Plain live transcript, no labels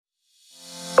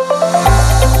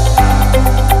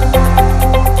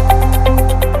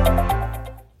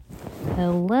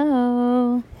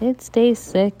It's day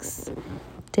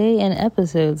and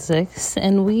episode 6,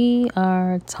 and we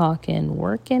are talking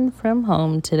working from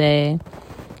home today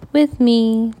with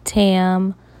me,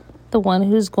 Tam, the one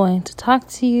who's going to talk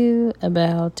to you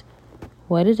about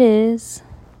what it is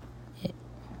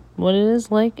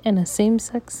like in a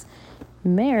same-sex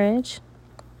marriage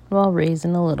while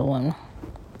raising a little one.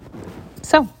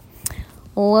 So,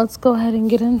 let's go ahead and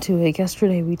get into it.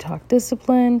 Yesterday we talked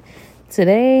discipline.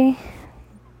 Today,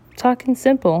 talking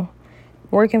simple,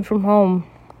 working from home,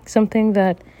 something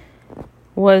that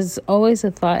was always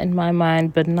a thought in my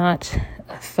mind, but not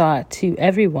a thought to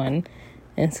everyone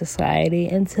in society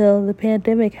until the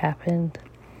pandemic happened.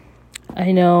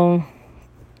 I know,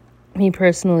 me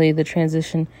personally, the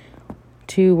transition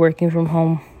to working from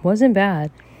home wasn't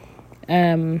bad.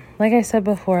 Like I said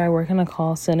before, I work in a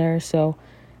call center, so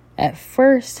at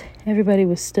first, everybody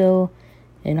was still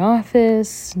in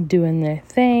office, doing their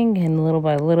thing, and little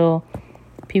by little,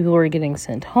 people were getting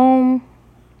sent home.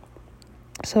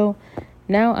 So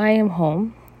now I am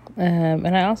home,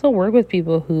 and I also work with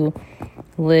people who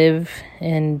live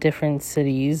in different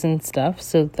cities and stuff,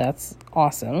 so that's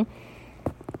awesome.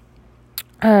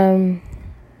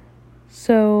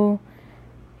 So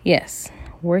yes,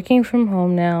 working from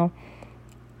home now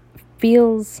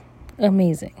feels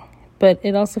amazing, but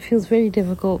it also feels very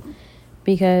difficult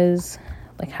because,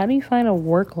 how do you find a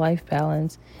work-life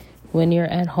balance when you're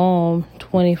at home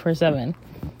 24/7?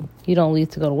 You don't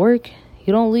leave to go to work.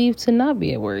 You don't leave to not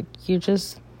be at work. You're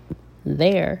just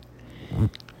there.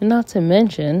 And not to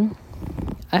mention,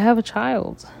 I have a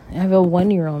child. I have a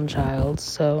 1-year-old child,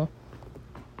 so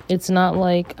it's not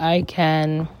like I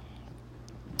can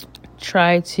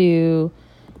try to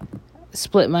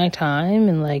split my time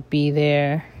and be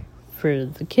there for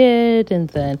the kid and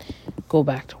then go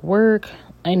back to work.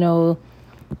 I know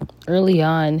early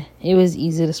on it was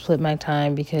easy to split my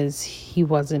time because he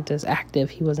wasn't as active.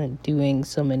 He wasn't doing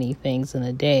so many things in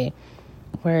a day.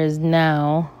 Whereas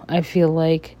now I feel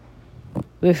like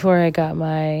before I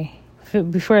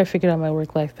figured out my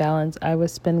work-life balance, I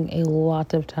was spending a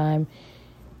lot of time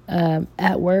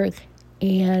at work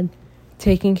and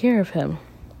taking care of him.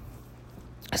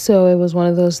 So it was one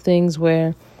of those things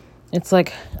where it's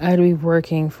like I'd be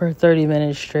working for 30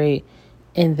 minutes straight,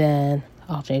 and then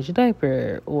I'll change a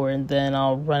diaper, or then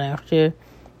I'll run after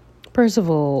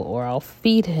Percival, or I'll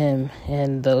feed him,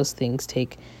 and those things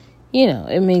take,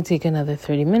 it may take another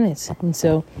 30 minutes. And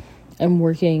so I'm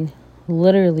working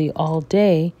literally all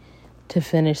day to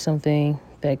finish something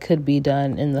that could be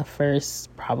done in the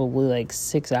first probably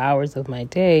 6 hours of my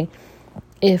day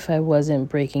if I wasn't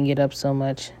breaking it up so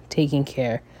much taking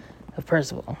care of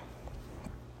Percival.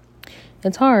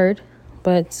 It's hard,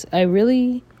 but I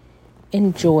really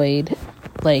enjoyed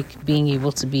being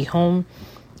able to be home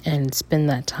and spend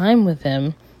that time with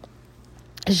him.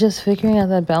 It's just figuring out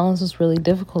that balance was really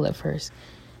difficult at first.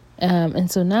 And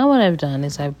so now what I've done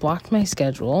is I've blocked my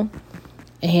schedule,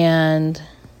 and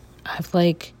I've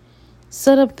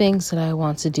set up things that I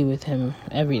want to do with him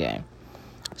every day.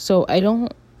 So I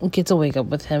don't get to wake up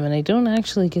with him, and I don't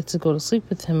actually get to go to sleep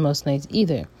with him most nights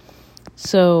either.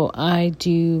 So I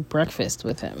do breakfast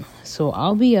with him. So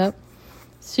I'll be up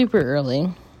super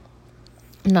early,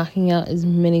 knocking out as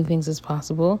many things as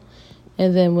possible.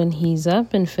 And then when he's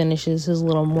up and finishes his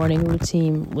little morning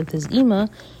routine with his Ema,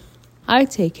 I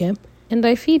take him and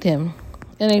I feed him.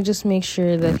 And I just make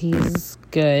sure that he's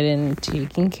good and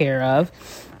taken care of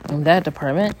in that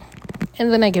department.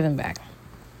 And then I give him back.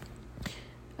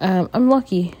 I'm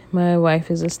lucky. My wife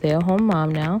is a stay-at-home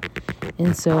mom now.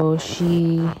 And so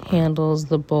she handles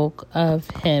the bulk of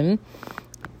him.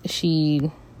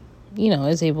 She,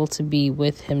 is able to be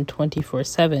with him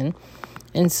 24/7.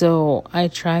 And so I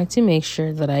try to make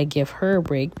sure that I give her a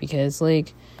break because, I'm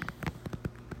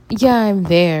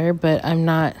there, but I'm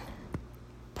not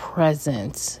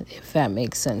present, if that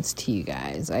makes sense to you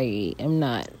guys. I am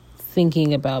not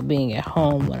thinking about being at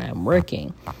home when I'm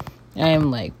working. I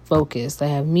am focused. I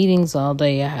have meetings all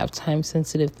day. I have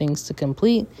time-sensitive things to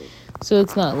complete. So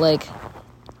it's not like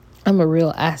I'm a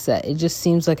real asset. It just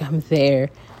seems like I'm there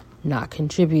not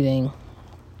contributing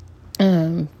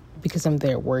because I'm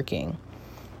there working.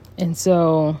 And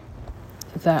so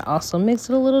that also makes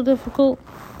it a little difficult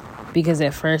because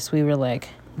at first we were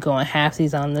going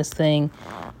halfsies on this thing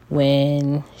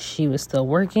when she was still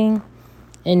working.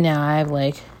 And now I've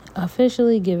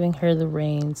officially giving her the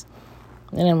reins.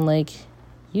 And I'm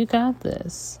you got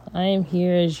this. I am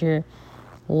here as your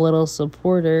little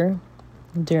supporter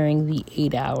during the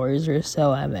 8 hours or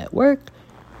so I'm at work.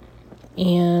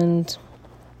 And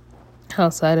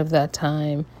outside of that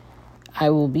time, I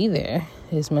will be there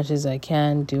as much as I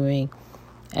can doing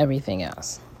everything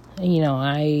else.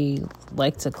 I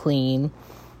like to clean,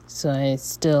 so I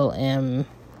still am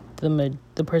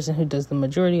the person who does the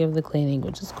majority of the cleaning,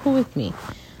 which is cool with me.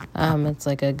 It's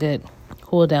like a good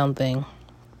cool down thing.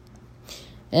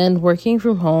 And working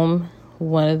from home,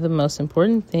 one of the most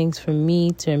important things for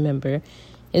me to remember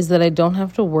is that I don't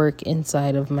have to work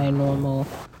inside of my normal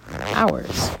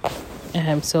hours.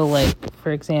 So, like,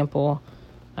 for example,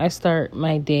 I start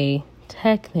my day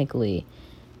technically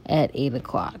at 8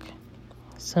 o'clock.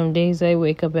 Some days I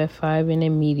wake up at 5 and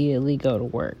immediately go to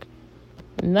work.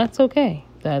 And that's okay.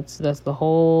 That's the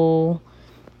whole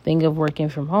thing of working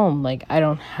from home. Like, I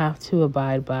don't have to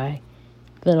abide by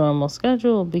the normal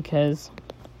schedule because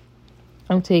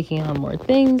I'm taking on more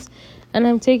things, and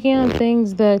I'm taking on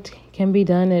things that can be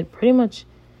done at pretty much,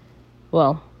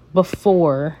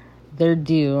 before they're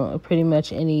due, pretty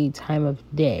much any time of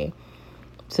day.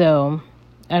 So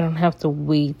I don't have to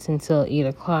wait until 8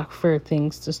 o'clock for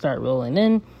things to start rolling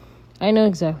in. I know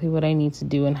exactly what I need to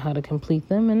do and how to complete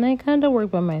them, and I kind of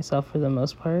work by myself for the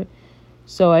most part.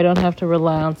 So I don't have to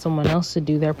rely on someone else to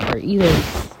do their part either,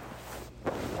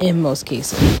 in most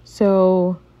cases.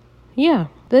 So, yeah,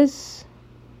 this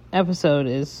episode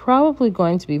is probably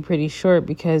going to be pretty short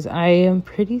because I am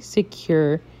pretty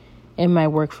secure in my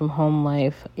work from home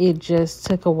life. It just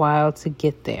took a while to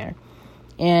get there.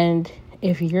 And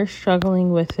if you're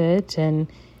struggling with it and,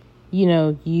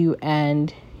 you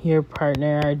and your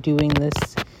partner are doing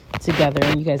this together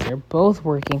and you guys are both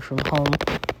working from home,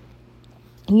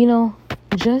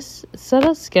 just set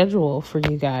a schedule for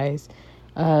you guys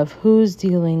of who's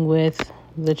dealing with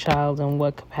the child in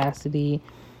what capacity.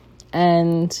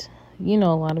 And, a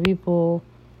lot of people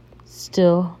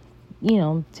still,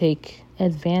 take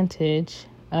advantage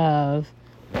of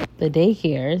the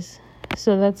daycares.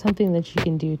 So that's something that you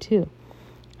can do too.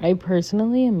 I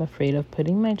personally am afraid of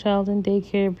putting my child in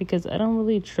daycare because I don't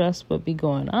really trust what be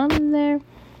going on in there.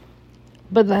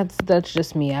 But that's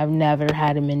just me. I've never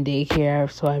had him in daycare,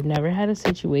 so I've never had a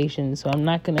situation. So I'm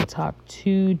not going to talk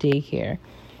to daycare.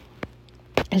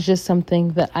 It's just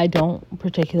something that I don't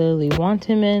particularly want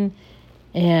him in.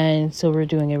 And so we're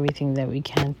doing everything that we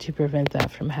can to prevent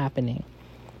that from happening.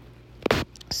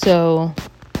 So,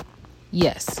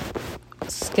 yes,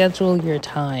 schedule your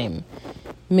time.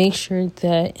 Make sure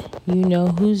that you know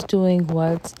who's doing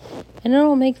what, and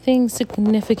it'll make things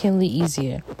significantly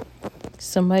easier.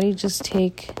 Somebody just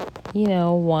take,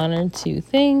 one or two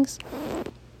things,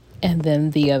 and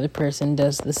then the other person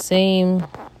does the same.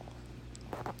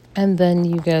 And then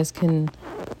you guys can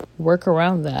work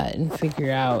around that and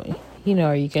figure out,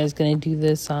 are you guys going to do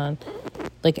this on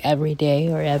like every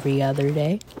day or every other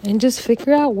day? And just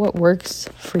figure out what works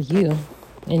for you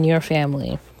and your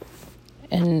family.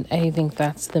 And I think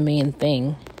that's the main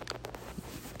thing.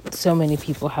 So many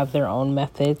people have their own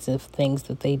methods of things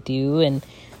that they do, and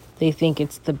they think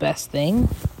it's the best thing.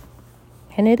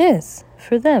 And it is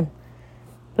for them,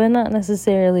 but not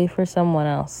necessarily for someone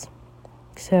else.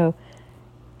 So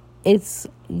it's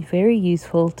very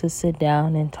useful to sit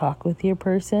down and talk with your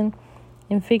person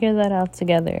and figure that out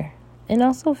together. And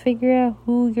also figure out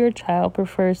who your child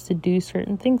prefers to do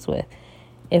certain things with,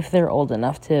 if they're old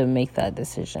enough to make that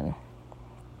decision.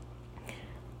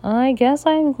 I guess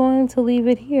I'm going to leave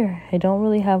it here. I don't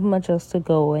really have much else to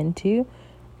go into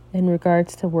in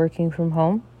regards to working from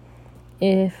home.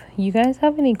 If you guys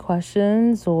have any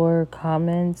questions or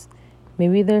comments,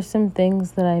 maybe there's some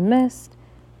things that I missed,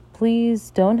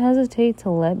 please don't hesitate to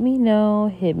let me know.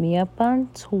 Hit me up on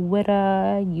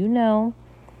Twitter,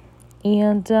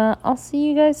 And I'll see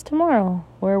you guys tomorrow,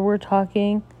 where we're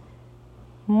talking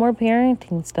more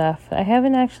parenting stuff. I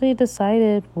haven't actually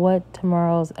decided what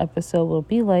tomorrow's episode will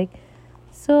be like,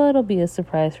 so it'll be a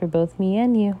surprise for both me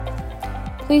and you.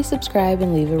 Please subscribe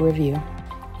and leave a review.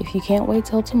 If you can't wait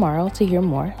till tomorrow to hear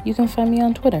more, you can find me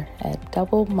on Twitter at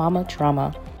Double Mama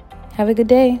Trauma. Have a good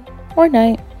day or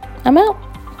night. I'm out.